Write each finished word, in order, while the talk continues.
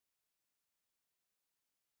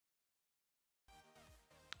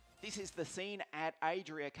This is the scene at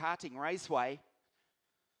Adria Karting Raceway.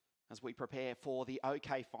 As we prepare for the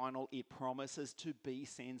OK final, it promises to be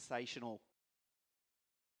sensational.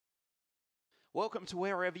 Welcome to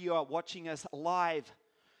wherever you are watching us live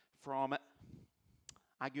from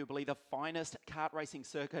arguably the finest kart racing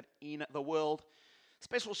circuit in the world.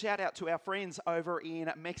 Special shout out to our friends over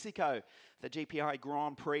in Mexico, the GPI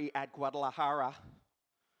Grand Prix at Guadalajara,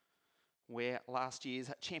 where last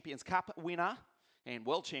year's Champions Cup winner and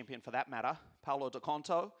world champion for that matter, Paulo de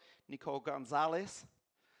Conto, Nico Gonzalez,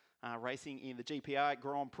 racing in the GPI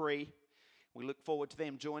Grand Prix. We look forward to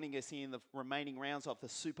them joining us in the remaining rounds of the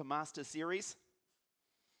Supermaster series.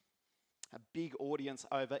 A big audience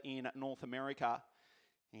over in North America.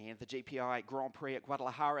 And the GPI Grand Prix at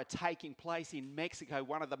Guadalajara taking place in Mexico,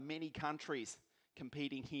 one of the many countries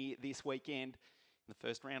competing here this weekend in the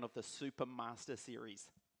first round of the Supermaster series.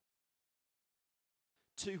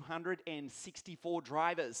 264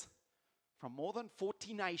 drivers from more than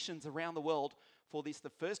 40 nations around the world for this,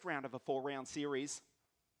 the first round of a 4-round series.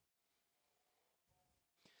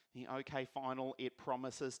 The OK final, it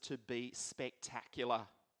promises to be spectacular.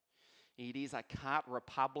 It is a Kart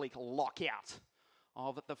Republic lockout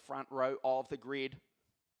of the front row of the grid.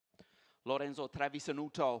 Lorenzo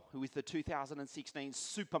Travisanuto, who is the 2016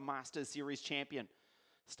 Supermaster Series champion,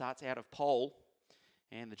 starts out of pole.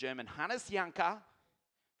 And the German Hannes Janka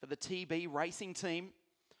for the TB racing team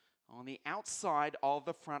on the outside of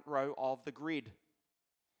the front row of the grid.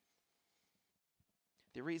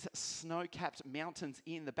 There is snow-capped mountains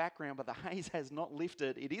in the background, but the haze has not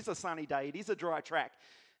lifted. It is a sunny day. It is a dry track.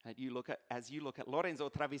 And as you look at Lorenzo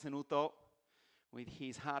Travisanuto with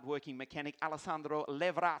his hard-working mechanic Alessandro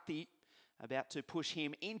Levrati about to push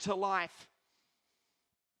him into life.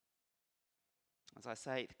 As I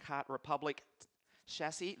say, the Kart Republic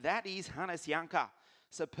chassis, that is Hannes Janka.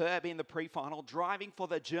 Superb in the pre-final, driving for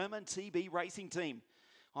the German TB racing team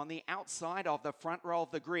on the outside of the front row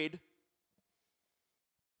of the grid.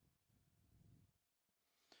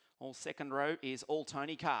 All second row is all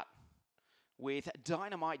Tony Kart, with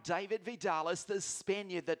Dynamite David Vidalis, the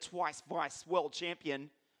Spaniard, the twice vice world champion,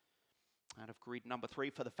 out of grid number 3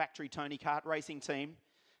 for the factory Tony Kart racing team.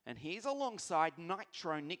 And he's alongside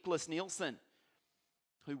Nitro Nicholas Nielsen,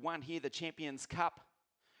 who won here the Champions Cup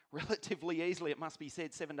relatively easily, it must be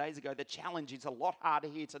said, 7 days ago. The challenge is a lot harder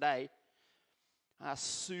here today. A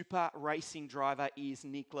super racing driver is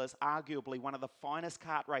Nicholas, arguably one of the finest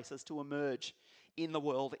kart racers to emerge in the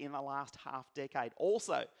world in the last half decade.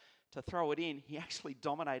 Also, to throw it in, he actually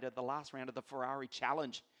dominated the last round of the Ferrari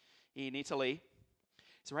Challenge in Italy.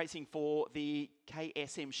 He's racing for the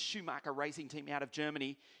KSM Schumacher racing team out of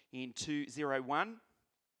Germany in 201.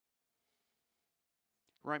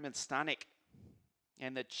 Roman Stanek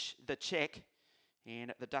and the Czech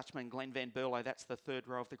and the Dutchman Glenn van Berlo, that's the third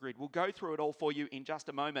row of the grid. We'll go through it all for you in just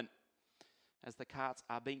a moment as the karts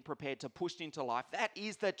are being prepared to push into life. That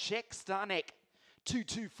is the Czech Stanek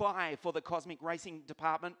 225 for the Cosmic Racing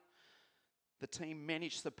Department. The team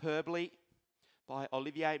managed superbly by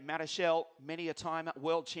Olivier Marichal, many a time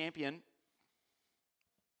world champion.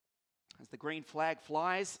 As the green flag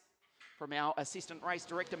flies from our assistant race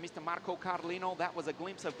director, Mr. Marco Carlino, that was a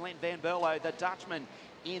glimpse of Glenn van Berlo, the Dutchman,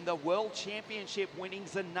 in the World Championship winning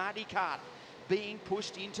Zanardi kart, being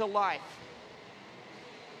pushed into life.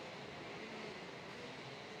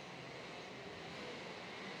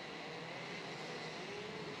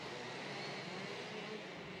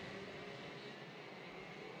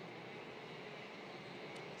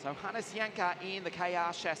 So Hannes Janka in the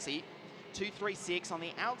KR chassis, 236 on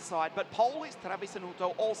the outside, but pole is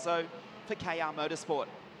Travisanuto also for KR Motorsport.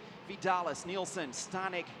 Vidalis, Nielsen,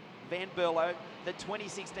 Stanek, van Berlo, the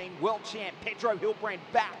 2016 world champ Pedro Hilbrand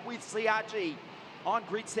back with CRG on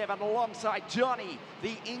grid 7 alongside Johnny,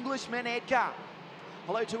 the Englishman Edgar.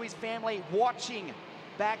 Hello to his family watching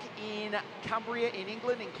back in Cumbria in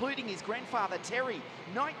England, including his grandfather Terry,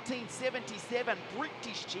 1977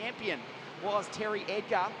 British champion was Terry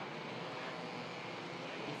Edgar,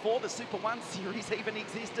 before the Super 1 series even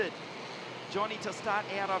existed. Johnny to start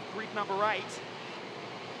out of grid number 8.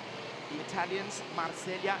 The Italians,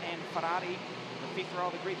 Marseglia and Ferrari, the 5th row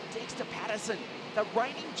of the grid. Dexter Patterson, the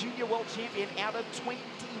reigning junior world champion out of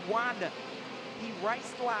 21. He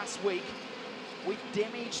raced last week with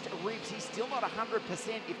damaged ribs. He's still not 100%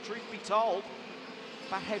 if truth be told.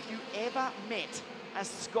 But have you ever met a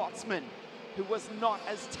Scotsman who was not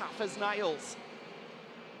as tough as nails?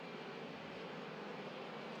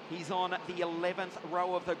 He's on the 11th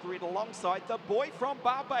row of the grid alongside the boy from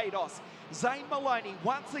Barbados, Zane Maloney.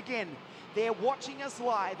 Once again, they're watching us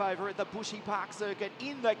live over at the Bushy Park circuit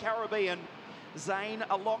in the Caribbean. Zane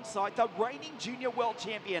alongside the reigning junior world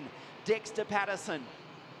champion, Dexter Patterson.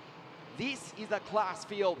 This is a class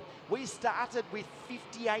field. We started with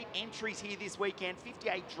 58 entries here this weekend,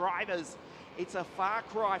 58 drivers. It's a far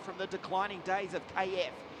cry from the declining days of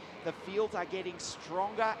KF. The fields are getting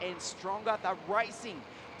stronger and stronger. The racing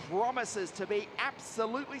promises to be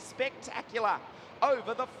absolutely spectacular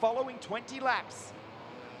over the following 20 laps.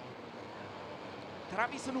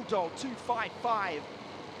 Travisanuto 255,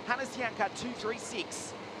 Hannes Janka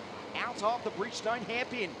 236. Out of the Bridgestone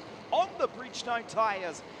hairpin, on the Bridgestone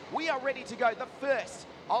tyres. We are ready to go. The first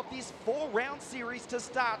of this 4-round series to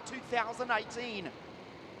start 2018.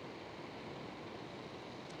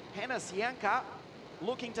 Hannes Janka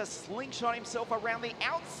looking to slingshot himself around the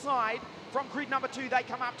outside from grid number 2. They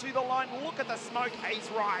come up to the line. Look at the smoke haze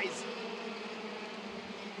rise.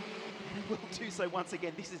 And we'll do so once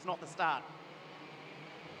again. This is not the start.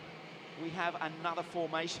 We have another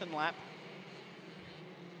formation lap.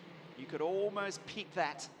 You could almost pick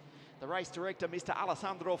that. The race director, Mr.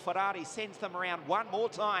 Alessandro Ferrari, sends them around one more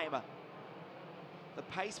time. The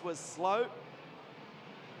pace was slow.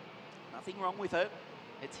 Nothing wrong with it.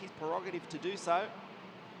 It's his prerogative to do so.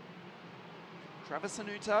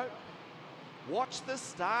 Travisanuto. Watch the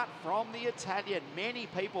start from the Italian. Many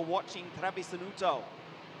people watching Travisanuto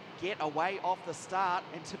get away off the start,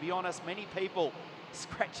 and to be honest, many people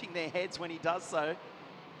scratching their heads when he does so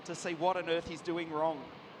to see what on earth he's doing wrong.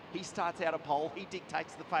 He starts out a pole, he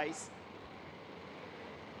dictates the pace.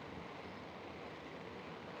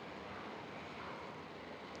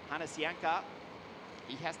 Hannes Janka,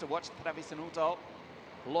 he has to watch Travisanuto.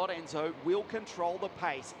 Lorenzo will control the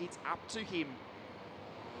pace. It's up to him.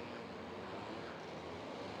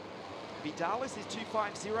 Vidalis is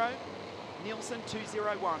 250, Nielsen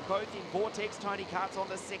 201. Both in Vortex Tony Karts on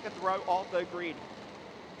the second row of the grid.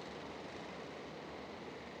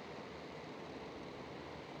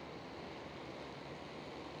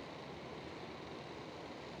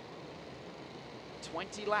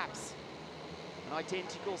 ...20 laps. An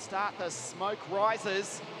identical start. The smoke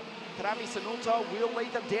rises. Travisanuto will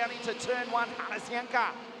lead them down into turn 1. Hannes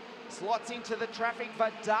Janka slots into the traffic.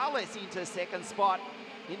 Vidalis into second spot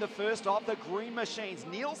in the first of the green machines.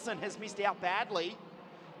 Nielsen has missed out badly.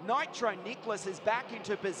 Nitro Nicholas is back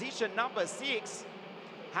into position number 6.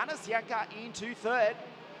 Hannes Janka into third.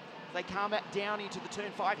 They come down into the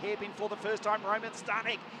turn 5 hairpin for the first time. Roman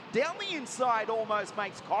Stanek down the inside almost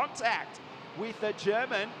makes contact with the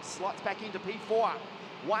German. Slots back into P4.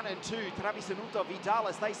 1 and 2, Travisanuto,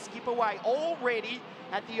 Vidalis, they skip away already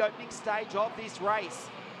at the opening stage of this race.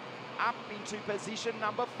 Up into position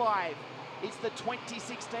number 5. It's the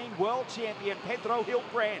 2016 world champion, Pedro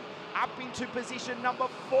Hilbrand. Up into position number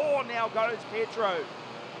 4 now goes Pedro.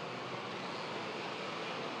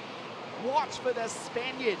 Watch for the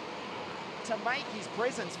Spaniard to make his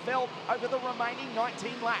presence felt over the remaining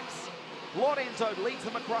 19 laps. Lorenzo leads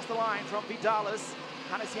them across the line from Vidalis.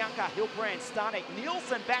 Hannes Janka, Hilbrand, Stanek,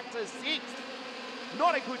 Nielsen back to 6th.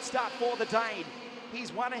 Not a good start for the Dane.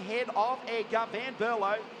 He's one ahead of Edgar Van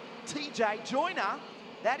Berlo. TJ Joyner,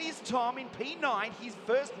 that is Tom in P9, his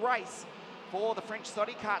first race for the French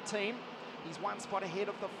Soddy Kart team. He's one spot ahead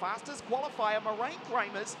of the fastest qualifier, Moraine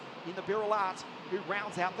Kramers, in the Birol Art, who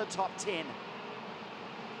rounds out the top 10.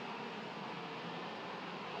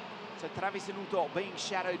 So Travisanuto being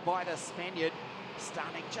shadowed by the Spaniard.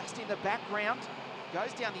 Stanek just in the background.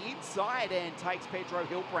 Goes down the inside and takes Pedro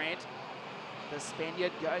Hilbrand. The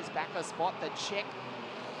Spaniard goes back a spot. The Czech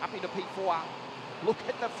up into P4. Look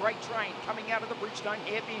at the freight train coming out of the Bridgestone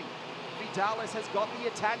hairpin. Vidalis has got the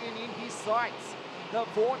Italian in his sights. The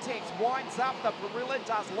Vortex winds up. The Barilla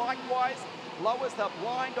does likewise. Lowers the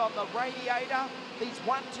blind on the radiator. These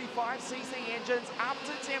 125cc engines up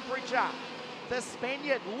to temperature. The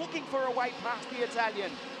Spaniard looking for a way past the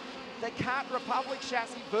Italian. The Kart Republic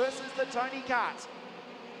chassis versus the Tony Kart.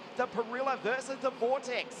 The Barilla versus the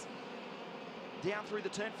Vortex. Down through the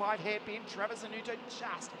turn 5 hairpin, Travisanuto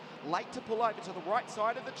just late to pull over to the right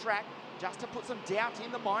side of the track, just to put some doubt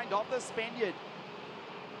in the mind of the Spaniard.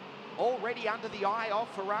 Already under the eye of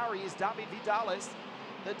Ferrari is David Vidalis,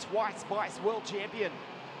 the twice world champion.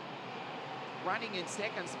 Running in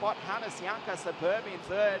second spot, Hannes Janka, superb in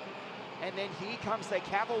third. And then here comes the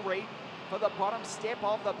cavalry for the bottom step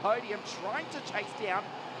of the podium, trying to chase down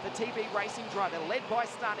the TB Racing driver, led by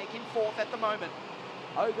Stanek in fourth at the moment.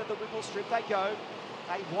 Over the Whipple Strip they go.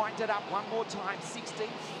 They wind it up one more time,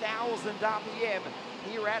 16,000 RPM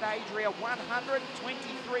here at Adria,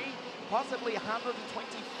 123, possibly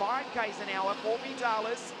 125 k's an hour for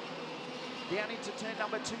Vidalis. Down into turn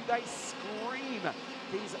number 2, they scream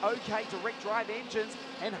these OK direct drive engines,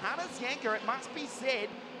 and Hannes Janka, it must be said,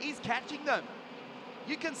 is catching them.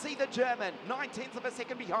 You can see the German, 9/10 of a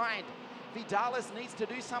second behind. Vidalis needs to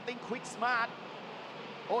do something quick, smart,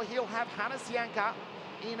 or he'll have Hannes Janka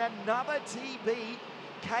in another TB.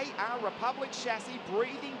 KR Republic chassis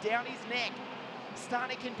breathing down his neck.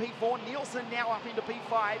 Stanek in P4, Nielsen now up into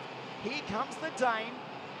P5. Here comes the Dane.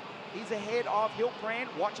 He's ahead of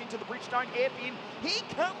Hilbrand, watching to the Bridgestone hairpin. Here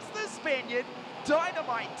comes the Spaniard.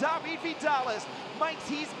 Dynamite David Vidalis makes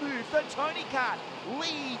his move. The Tony Kart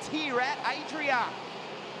leads here at Adria.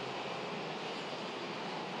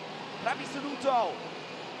 Travis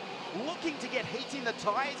looking to get heat in the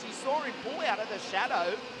tyres. You saw him pull out of the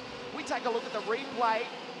shadow. We take a look at the replay.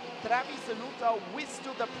 Travis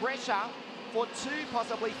withstood the pressure for 2,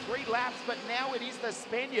 possibly 3 laps, but now it is the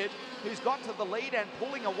Spaniard who's got to the lead and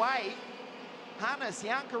pulling away. Hannes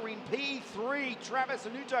Janka in P3. Travis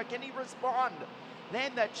Anuto, can he respond?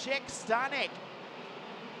 Then the Czech Stanek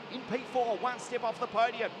in P4, 1 step off the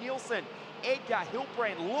podium. Nielsen, Edgar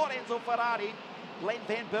Hilbrand, Lorenzo Ferrari, Glenn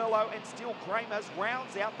Van Berlo and Still Kramers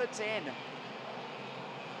rounds out the 10.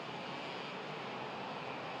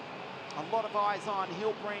 A lot of eyes on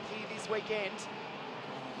Hilbrand here this weekend.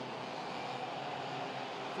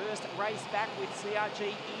 First race back with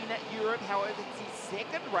CRG in Europe, however it's his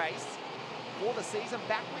second race for the season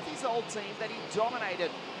back with his old team that he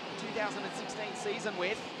dominated the 2016 season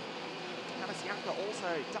with. Hannes Janka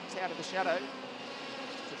also ducks out of the shadow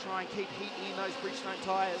to try and keep heat in those Bridgestone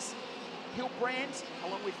tyres. Hilbrand,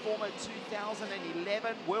 along with former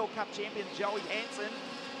 2011 World Cup champion Joey Hansen,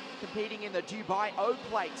 competing in the Dubai O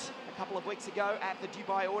Plate a couple of weeks ago at the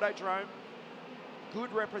Dubai Autodrome.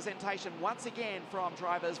 Good representation once again from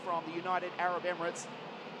drivers from the United Arab Emirates.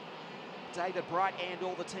 David Bright and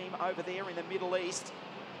all the team over there in the Middle East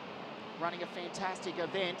running a fantastic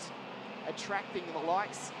event, attracting the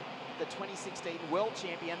likes of the 2016 World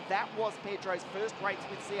Champion. That was Pedro's first race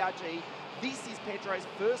with CRG. This is Pedro's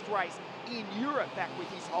first race in Europe back with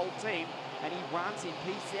his whole team, and he runs in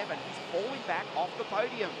P7. He's falling back off the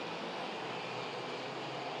podium.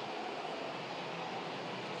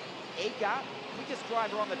 Edgar, quickest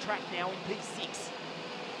driver on the track now in P6.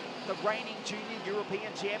 The reigning junior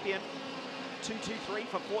European champion. 2-2-3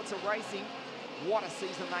 for Forza Racing. What a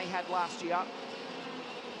season they had last year.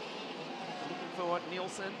 Looking for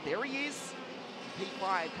Nielsen. There he is.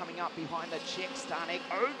 P5 coming up behind the Czech Stanek.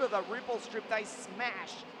 Over the ripple strip, they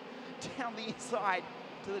smash down the inside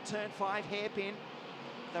to the turn 5 hairpin.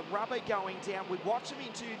 The rubber going down. We watch him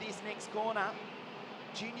into this next corner.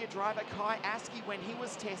 Junior driver Kai Aski, when he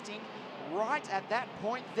was testing, right at that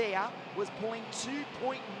point there, was pulling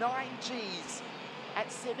 2.9 Gs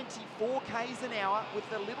at 74 Ks an hour with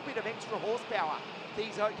a little bit of extra horsepower.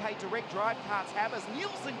 These OK direct drive carts have as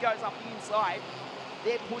Nielsen goes up the inside.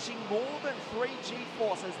 They're pushing more than 3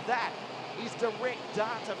 G-forces. That is direct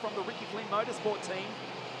data from the Ricky Flynn Motorsport team.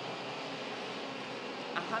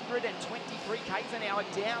 123 Ks an hour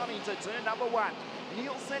down into turn number 1.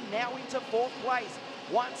 Nielsen now into 4th place.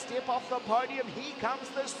 1 step off the podium. Here comes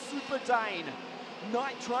the Super Dane,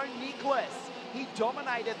 Nitro Nicholas. He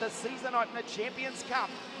dominated the season opener Champions Cup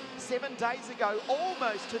 7 days ago,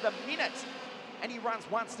 almost to the minute. And he runs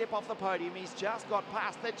 1 step off the podium. He's just got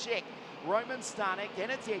past the Czech, Roman Stanek. Then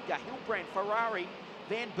it's Edgar Hilbrand, Ferrari,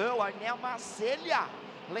 Van Berlo, now Marcella.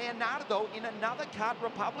 Leonardo in another Kart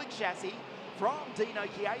Republic chassis from Dino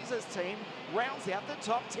Chiesa's team rounds out the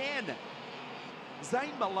top 10.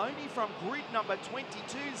 Zane Maloney from grid number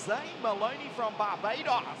 22. Zane Maloney from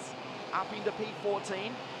Barbados up into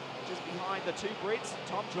P14. Just behind the 2 Brits,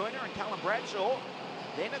 Tom Joyner and Callum Bradshaw.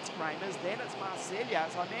 Then it's Kramers, then it's Marcella,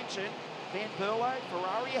 as I mentioned. Van Berlo,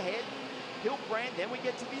 Ferrari ahead. Hilbrand, then we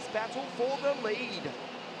get to this battle for the lead.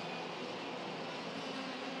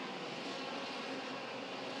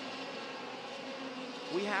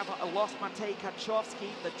 We have lost Matej Kaczowski,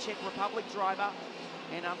 the Czech Republic driver.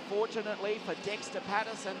 And unfortunately for Dexter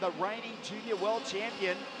Patterson, the reigning junior world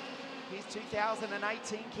champion, his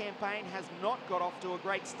 2018 campaign has not got off to a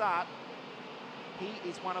great start. He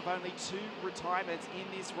is one of only 2 retirements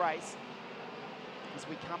in this race as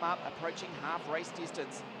we come up approaching half race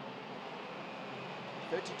distance.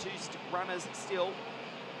 32 runners still.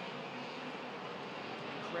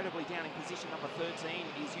 Incredibly down in position number 13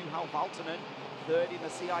 is Juhal Valtonen, 3rd in the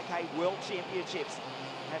CIK World Championships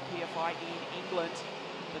at PFI in England.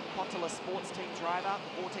 The Kotala Sports Team driver,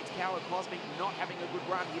 Vortex Power Cosmic, not having a good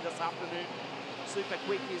run here this afternoon. Super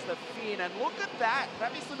quick is the Finn, and look at that,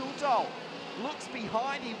 Travis Anuto looks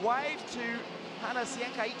behind, he waves to Hannes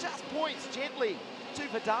Janka, he just points gently to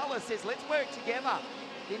Vidalis, says let's work together.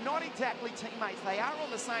 They're not exactly teammates, they are on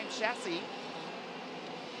the same chassis.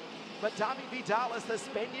 But Dami Vidalis, the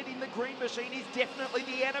Spaniard in the green machine, is definitely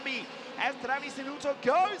the enemy. As Travis Inuto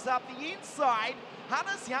goes up the inside,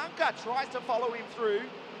 Hannes Janka tries to follow him through.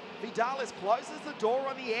 Vidalis closes the door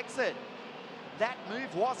on the exit. That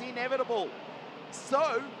move was inevitable.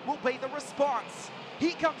 So will be the response.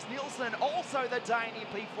 Here comes Nielsen, also the Dane in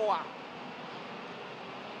P4.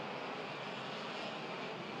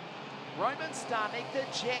 Roman Stanek, the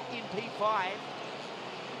Czech in P5.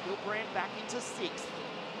 Hilbrand back into 6th.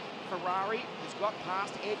 Ferrari has got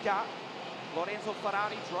past Edgar. Lorenzo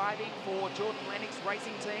Ferrari driving for Jordan Lennox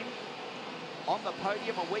Racing Team on the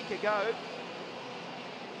podium a week ago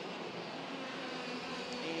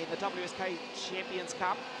in the WSK Champions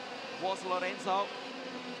Cup was Lorenzo.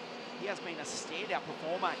 He has been a standout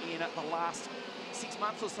performer in the last 6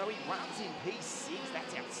 months or so. He runs in P6.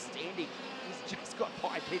 That's outstanding. He's just got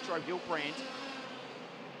by Pedro Hilbrand.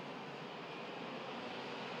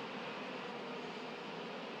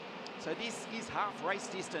 So this is half race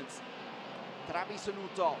distance. Travis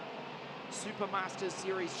Inuto, Supermaster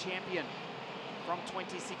Series champion from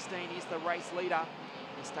 2016, is the race leader.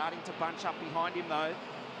 They're starting to bunch up behind him though.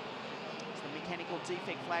 So the mechanical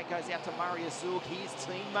defect flag goes out to Marius Zug. His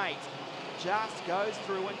teammate just goes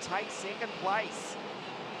through and takes 2nd place.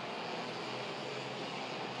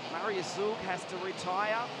 Marius Zug has to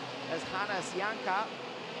retire as Hannes Janka,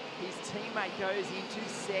 his teammate, goes into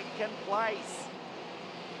 2nd place.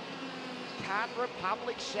 Kart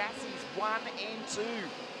Republic chassis 1 and 2.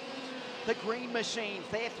 The green machines,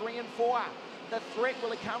 they're 3 and 4. The threat,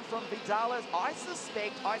 will it come from Vidalis? I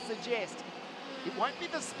suggest, it won't be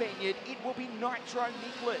the Spaniard, it will be Nitro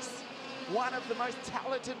Nicholas, one of the most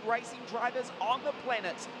talented racing drivers on the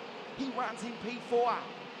planet. He runs in P4,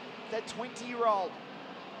 the 20-year-old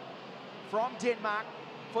from Denmark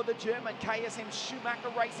for the German KSM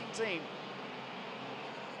Schumacher Racing Team.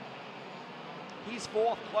 He's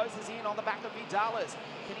 4th, closes in on the back of Vidalis.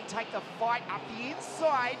 Can he take the fight up the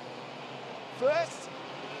inside? First,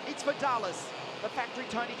 it's Vidalis. The factory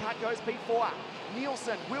Tony Kart goes P4.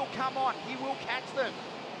 Nielsen will come on. He will catch them.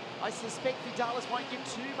 I suspect Vidalis won't give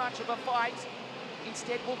too much of a fight.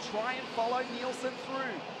 Instead, we'll try and follow Nielsen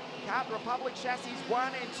through. Kart Republic chassis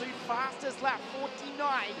 1 and 2. Fastest lap,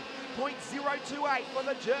 49.028 for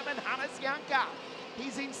the German Hannes Janka.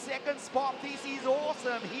 He's in 2nd spot. This is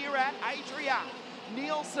awesome here at Adria.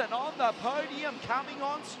 Nielsen on the podium, coming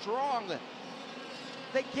on strong.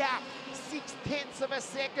 The gap, 0.6 of a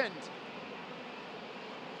second.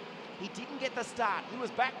 He didn't get the start. He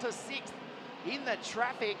was back to 6th in the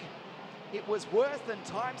traffic. It was worse than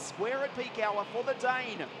Times Square at peak hour for the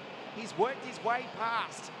Dane. He's worked his way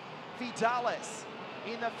past Vidalis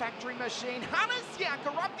in the factory machine. Hannes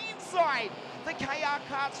Janka up the inside. The KR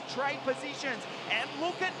Karts trade positions. And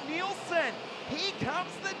look at Nielsen. Here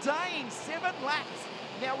comes the Dane. 7 laps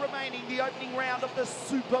now remaining, the opening round of the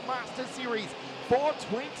Supermaster Series for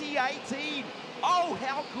 2018. Oh,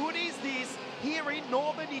 how good is this here in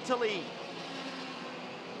Northern Italy?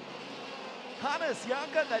 Hannes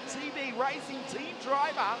Janka, the TB Racing Team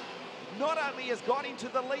driver, not only has got into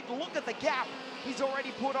the lead, look at the gap he's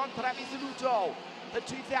already put on Travis Inuto, the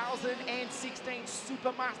 2016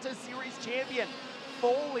 Supermaster Series champion,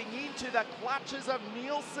 falling into the clutches of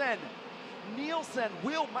Nielsen. Nielsen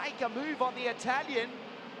will make a move on the Italian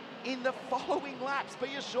in the following laps.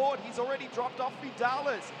 Be assured, he's already dropped off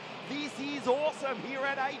Vidalis. This is awesome here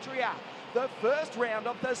at Adria. The first round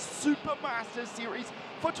of the Supermaster Series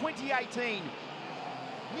for 2018.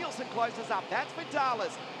 Nielsen closes up. That's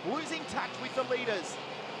Vidalis losing touch with the leaders.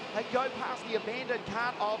 They go past the abandoned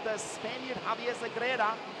cart of the Spaniard Javier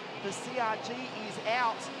Sagrera. The CRG is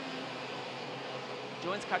out.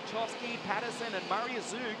 Joins Kachowski, Patterson and Marius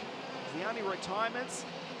Zug. The only retirements.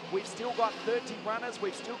 We've still got 30 runners.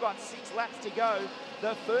 We've still got 6 laps to go.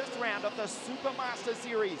 The first round of the Supermaster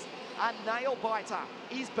Series. A nail-biter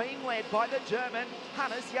is being led by the German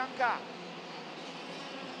Hannes Janka.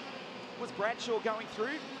 Was Bradshaw going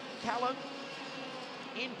through? Callum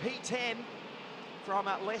in P10 from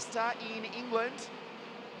Leicester in England.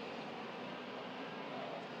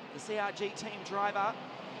 The CRG team driver,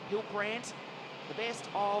 Hilbrand, the best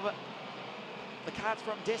of the carts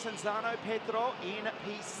from Desenzano Pedro in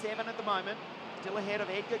P7 at the moment. Still ahead of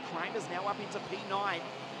Edgar. Kramer's now up into P9.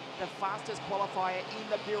 The fastest qualifier in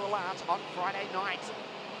the Birolage on Friday night.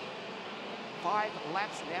 5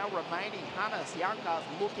 laps now remaining. Hannes Janka's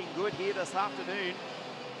looking good here this afternoon.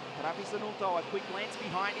 Travis Inuto, a quick glance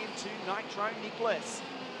behind him to Nitro Nicholas.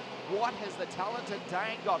 What has the talented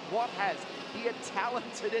Dane got? What has the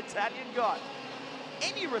talented Italian got?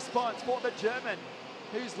 Any response for the German,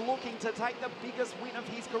 who's looking to take the biggest win of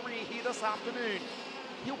his career here this afternoon?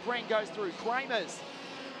 Hilbrand goes through. Kramers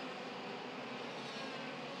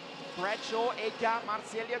Bradshaw, Edgar,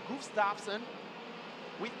 Marcelia, Gustafsson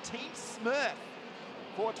with Team Smurf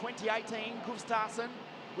for 2018. Gustafsson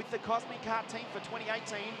with the Cosmic Kart team for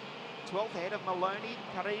 2018. 12th ahead of Maloney,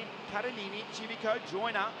 Karanini, Chivico,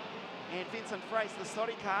 Joyner, and Vincent Frace. The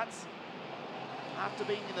Sodi Karts, after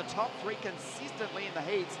being in the top 3 consistently in the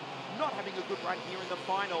heats, not having a good run here in the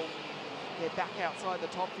final, they're back outside the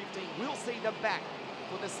top 15. We'll see them back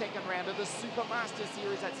for the second round of the Supermaster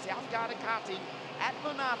Series at South Garda Karting at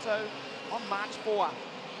Lonato on March 4.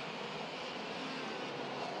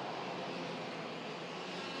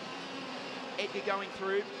 Edgar going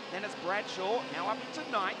through, then it's Bradshaw, now up into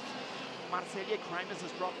 9th. Marcelia Kramers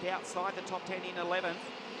has dropped outside the top 10 in 11th.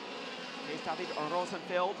 There's David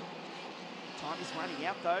Rosenfeld. Time is running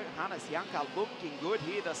out though. Hannes Janka looking good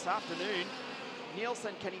here this afternoon.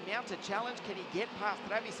 Nielsen, can he mount a challenge? Can he get past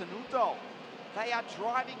Travis and Udo? They are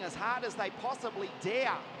driving as hard as they possibly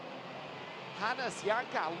dare. Hannes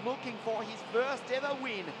Janka looking for his first ever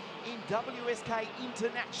win in WSK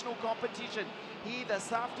international competition here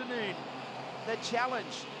this afternoon. The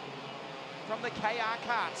challenge from the KR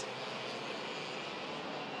kart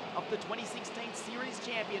of the 2016 series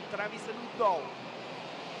champion Travis Udo.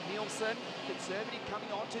 Nielsen, conservative,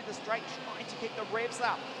 coming onto the straight, trying to keep the revs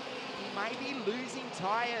up. He may be losing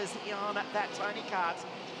tyres on that Tony kart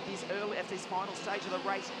at this final stage of the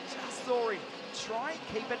race. Just saw him try and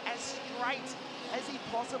keep it as straight as he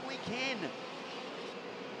possibly can.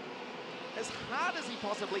 As hard as he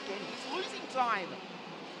possibly can. He's losing time.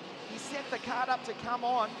 He set the kart up to come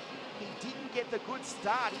on. He didn't get the good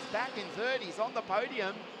start. He's back in third. He's on the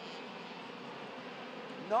podium.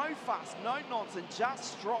 No fuss, no nonsense, just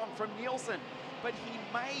strong from Nielsen. But he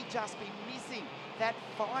may just be missing that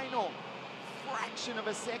final fraction of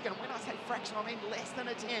a second. When I say fraction, I mean less than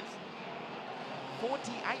a tenth.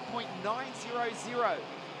 48.900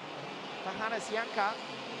 for Hannes Janka.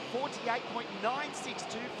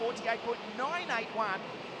 48.962, 48.981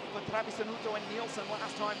 for Travis Anuto and Nielsen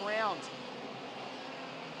last time round.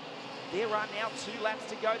 There are now 2 laps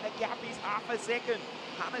to go. The gap is half a second.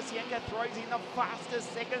 Hannes Janka throws in the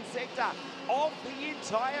fastest second sector of the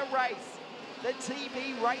entire race. The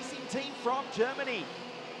TB Racing team from Germany.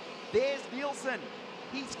 There's Nielsen.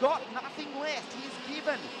 He's got nothing left. He's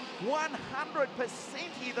given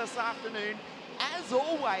 100% here this afternoon. As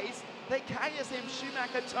always, the KSM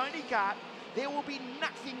Schumacher Tony kart, there will be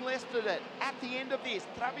nothing left of it at the end of this.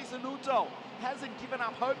 Travis Anuto hasn't given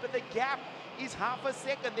up hope, but the gap is half a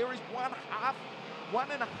second. There is 1.5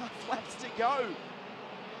 laps to go.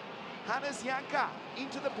 Hannes Janka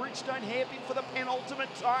into the Bridgestone hairpin for the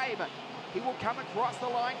penultimate time. He will come across the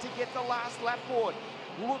line to get the last lap board.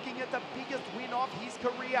 Looking at the biggest win of his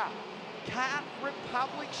career. Kart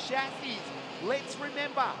Republic chassis. Let's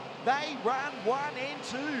remember, they run 1 and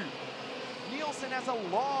 2. Nielsen has a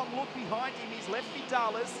long look behind him. He's left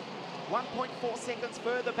Vidalis 1.4 seconds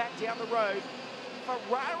further back down the road.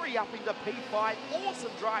 Ferrari up into P5.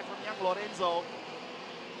 Awesome drive from young Lorenzo.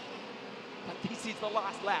 But this is the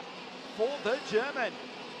last lap for the German.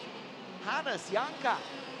 Hannes Janka.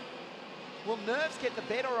 Will nerves get the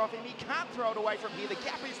better of him? He can't throw it away from here. The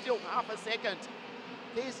gap is still half a second.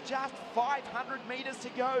 There's just 500 meters to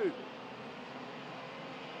go.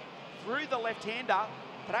 Through the left-hander,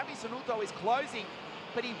 Travis Anuto is closing,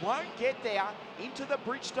 but he won't get there into the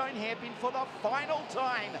Bridgestone hairpin for the final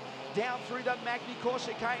time. Down through the Magny-Cours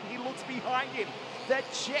chicane, he looks behind him. The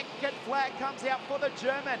checkered flag comes out for the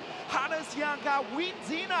German. Hannes Janka wins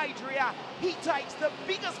in Adria. He takes the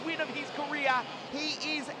biggest win of his career. He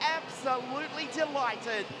is absolutely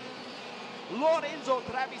delighted. Lorenzo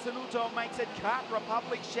Travis Anuto makes it Kart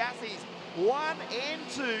Republic chassis 1 and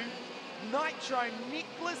 2. Nitro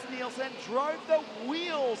Nicholas Nielsen drove the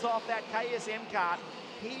wheels off that KSM kart.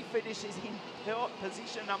 He finishes in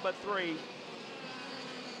position number 3.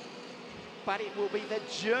 But it will be the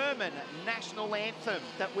German national anthem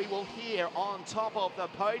that we will hear on top of the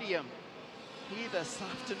podium here this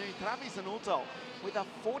afternoon. Travis Anuto with a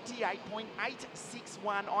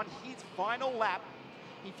 48.861 on his final lap.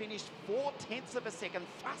 He finished 0.4 of a second,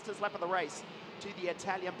 fastest lap of the race to the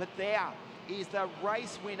Italian. But there is the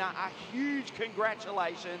race winner. A huge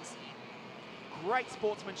congratulations. Great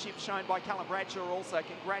sportsmanship shown by Callum Bradshaw also.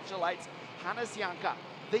 Congratulates Hannes Janka,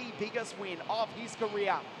 the biggest win of his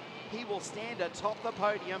career. He will stand atop the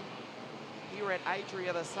podium here at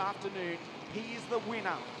Adria this afternoon. He is the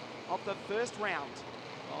winner of the first round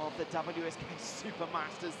of the WSK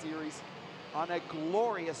Supermaster Series on a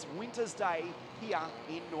glorious winter's day here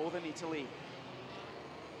in northern Italy.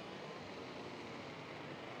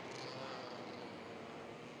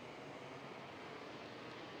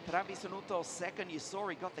 Travis Anuto second. You saw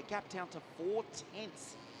he got the gap down to 0.4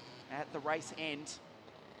 at the race end.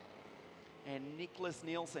 And Nicholas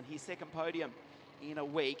Nielsen, his second podium in a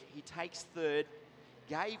week. He takes third,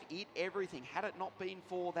 gave it everything. Had it not been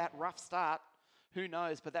for that rough start, who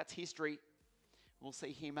knows, but that's history. We'll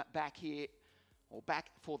see him back here, or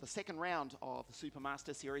back for the second round of the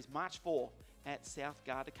Supermaster Series, March 4 at South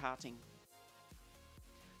Garda Karting.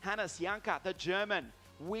 Hannes Janka, the German,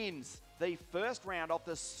 wins the first round of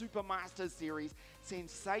the Supermaster Series.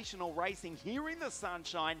 Sensational racing here in the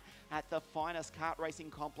sunshine at the finest kart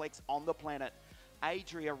racing complex on the planet,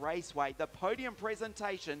 Adria Raceway. The podium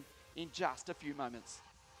presentation in just a few moments.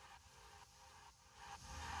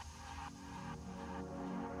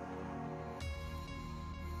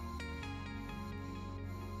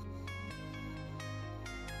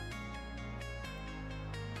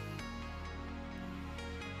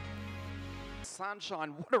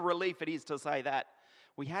 Sunshine, what a relief it is to say that.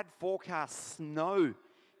 We had forecast snow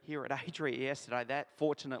here at Adria yesterday. That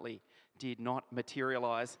fortunately did not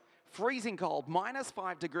materialise. Freezing cold,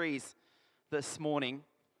 -5 degrees this morning,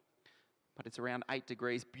 but it's around 8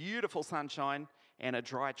 degrees. Beautiful sunshine and a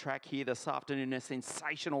dry track here this afternoon. A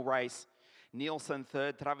sensational race. Nielsen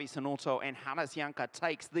third, Travisanotto, and Hannes Janka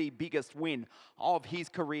takes the biggest win of his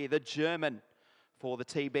career, the German, for the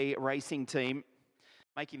TB racing team,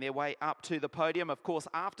 making their way up to the podium. Of course,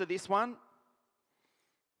 after this one,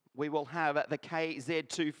 we will have the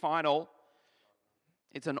KZ2 final.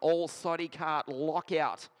 It's an all-Soddy kart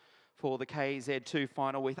lockout for the KZ2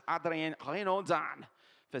 final, with Adrien Renaudin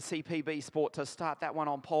for CPB Sport to start that one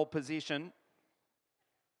on pole position,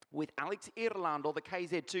 with Alex Irlando, the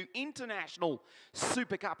KZ2 International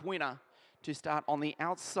Super Cup winner, to start on the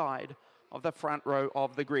outside of the front row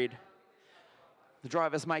of the grid. The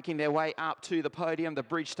drivers making their way up to the podium. The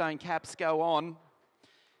Bridgestone caps go on.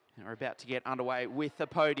 And we're about to get underway with the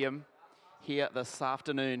podium here this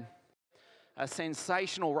afternoon. A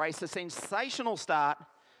sensational race, a sensational start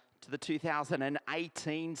to the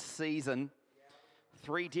 2018 season.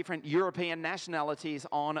 3 different European nationalities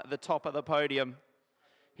on the top of the podium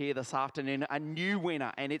here this afternoon. A new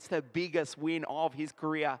winner, and it's the biggest win of his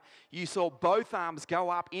career. You saw both arms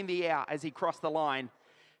go up in the air as he crossed the line.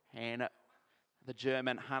 And the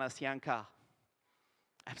German Hannes Janka,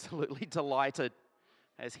 absolutely delighted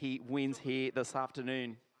as he wins here this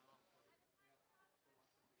afternoon.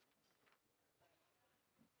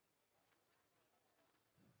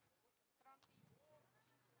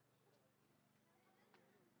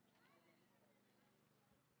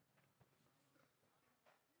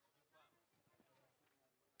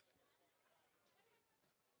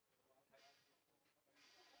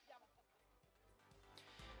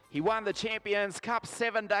 He won the Champions Cup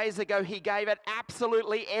 7 days ago. He gave it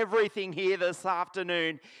absolutely everything here this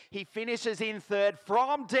afternoon. He finishes in third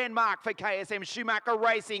from Denmark for KSM Schumacher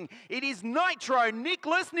Racing. It is Nitro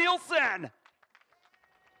Nicholas Nielsen.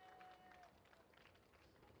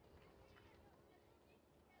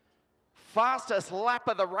 Fastest lap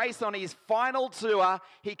of the race on his final tour.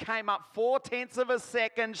 He came up 0.4 of a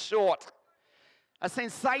second short. A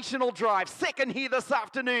sensational drive. Second here this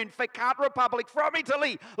afternoon for Kart Republic from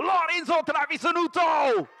Italy, Lorenzo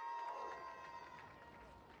Travisanotto.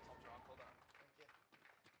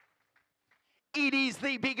 It is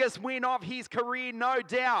the biggest win of his career, no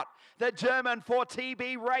doubt. The German for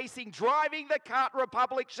TB Racing, driving the Kart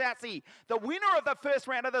Republic chassis. The winner of the first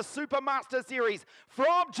round of the Supermaster Series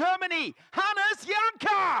from Germany, Hannes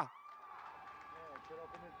Janka.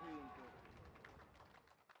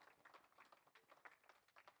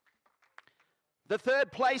 The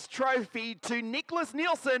third place trophy to Nicholas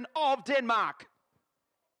Nielsen of Denmark.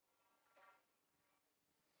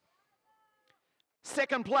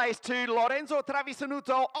 Second place to Lorenzo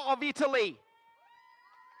Travisanotto of Italy.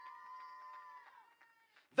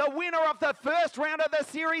 The winner of the first round of the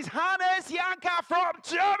series, Hannes Janka from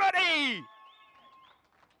Germany.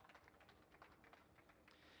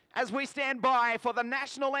 As we stand by for the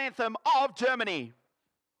national anthem of Germany.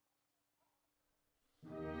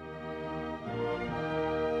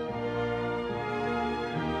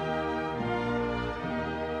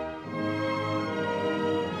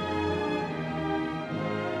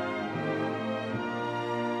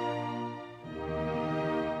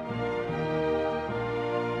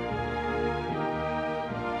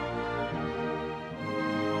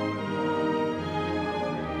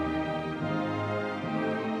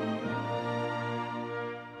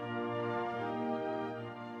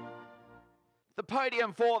 The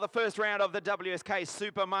podium for the first round of the WSK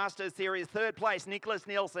Supermaster Series. Third place, Nicholas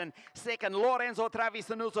Nielsen. Second, Lorenzo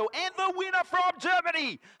Travisanotto. And the winner from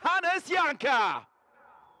Germany, Hannes Janka.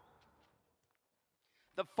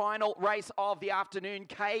 The final race of the afternoon,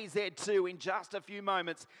 KZ2, in just a few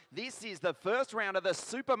moments. This is the first round of the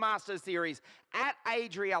Supermaster Series at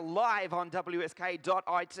Adria, live on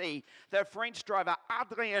wsk.it. The French driver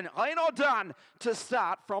Adrien Renaudin to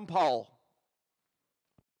start from pole.